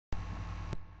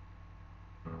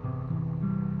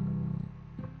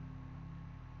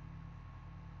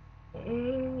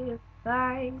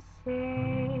I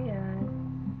say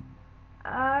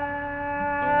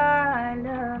I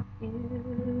love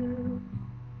you,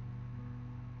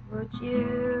 would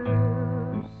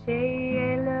you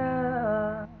say I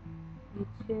love you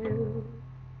too?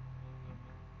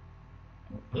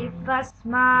 If I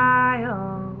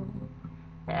smile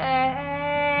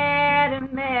at a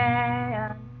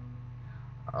man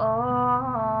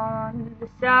on the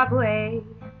subway,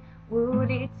 would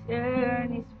he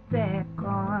turn his back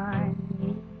on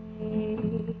me?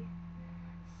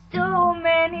 So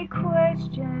many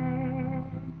questions,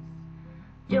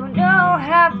 don't know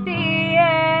half the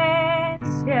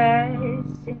answers,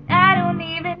 and I don't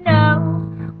even know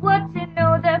what to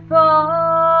know that for.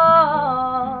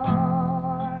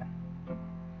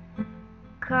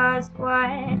 'Cause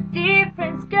what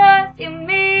difference does it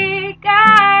make?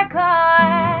 I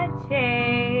can't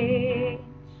change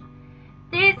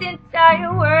this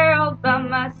entire world by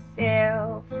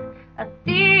myself. I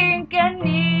think I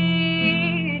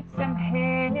need some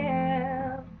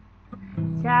help.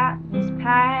 Time is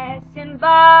passing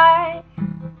by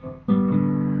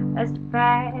as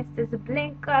fast as a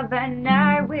blink of an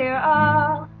eye. We're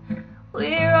all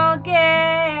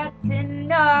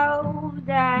getting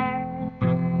older.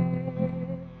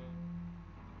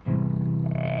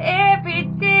 Every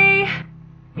day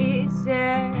is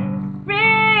a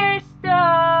fresh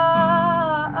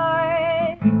start.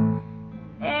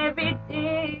 Every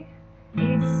day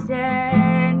is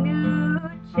a new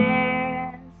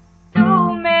chance.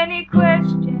 So many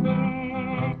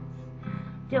questions,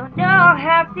 don't know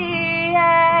half the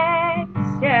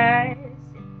answers.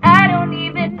 I don't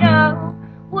even know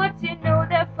what to know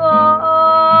that for.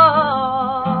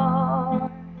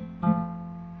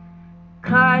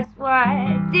 'Cause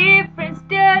what difference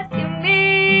does it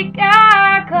make?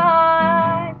 I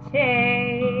can't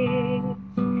change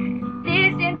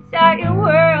this entire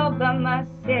world by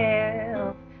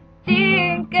myself.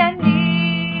 Think I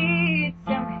need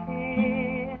some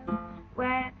help.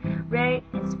 When rain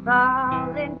is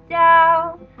falling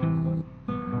down,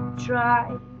 try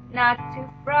not to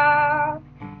frown.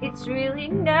 It's really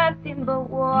nothing but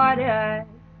water.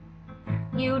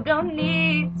 You don't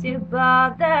need to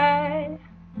bother.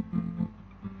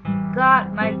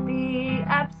 God might be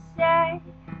upset,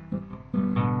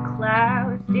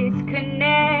 clouds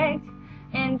disconnect,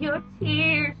 and your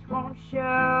tears won't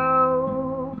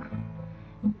show.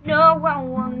 No one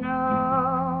will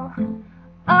know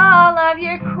all of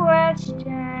your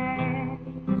questions.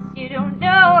 You don't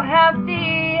know half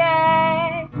the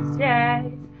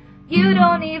answers. You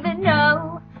don't even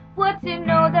know what to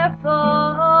know that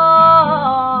for.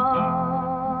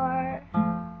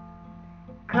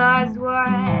 'Cause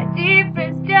what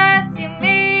difference does it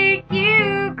make?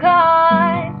 You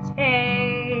can't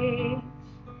change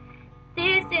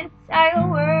this entire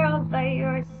world by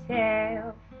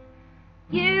yourself.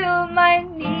 You might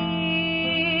need